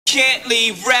Can't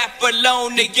leave rap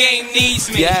alone, the game needs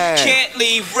me. Can't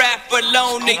leave rap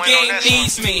alone, the game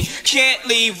needs me. Can't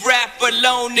leave rap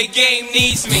alone, the game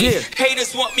needs me.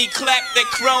 Haters want me clap the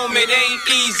chrome, it ain't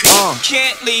easy.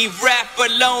 Can't leave rap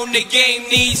alone, the game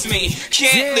needs me.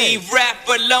 Can't leave rap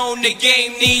alone, the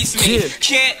game needs me.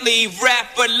 Can't leave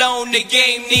rap alone, the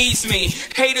game needs me.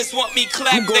 Haters want me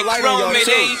clap the chrome, it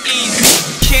ain't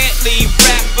easy. Can't leave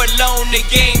rap alone, the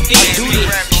game needs me.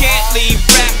 Can't leave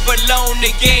rap alone,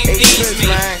 the game needs me.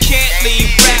 Can't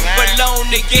leave rap alone,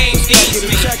 the game needs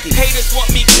me. Haters want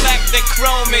me clap the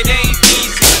chrome, it ain't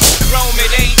easy. Chrome,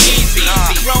 it ain't easy.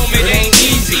 Chrome, it ain't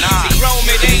easy. Chrome,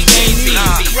 it ain't easy.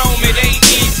 Chrome, it ain't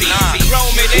easy.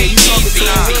 Chrome, it ain't easy.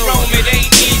 Chrome, it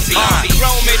ain't easy.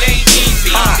 Chrome, it ain't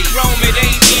easy. Chrome, it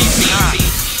ain't easy.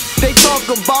 They talk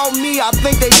about me, I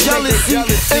think they jealousy.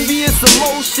 Envious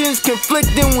emotions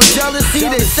conflicting with jealousy.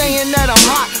 They saying that I'm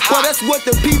hot, well that's what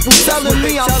the people telling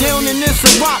me. I'm down in this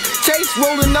rock, Chase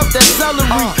rolling up that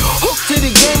celery. Hooked to the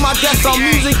game, I guess I'm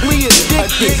musically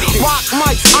addicted. Rock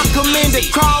mics, I command the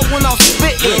crowd when I'm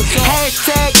spitting.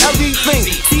 Hashtag everything,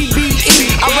 TBE.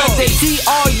 I read that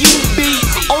TRUB,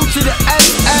 O to the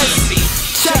SS.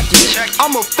 Check it,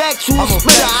 I'm a factual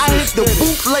spitter. I hit the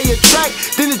bootlayer track,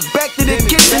 then it's back to the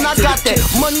kitchen. I got that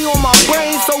money on my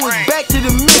brain, so it's back to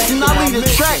the mission. I lead the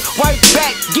track right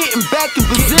back, getting back in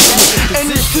position.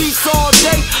 In the streets all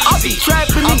day, I be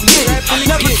trapping and getting.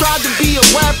 Never tried to be a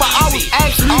rapper, I was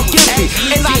actually gifted.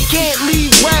 And I can't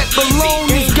leave rap alone,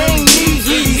 this game needs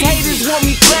me. These haters want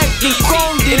me cracked and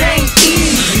chromed, it ain't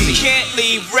easy. Can't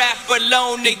leave rap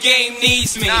alone, the game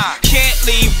needs me. Can't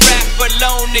leave rap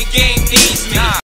alone, the game needs me.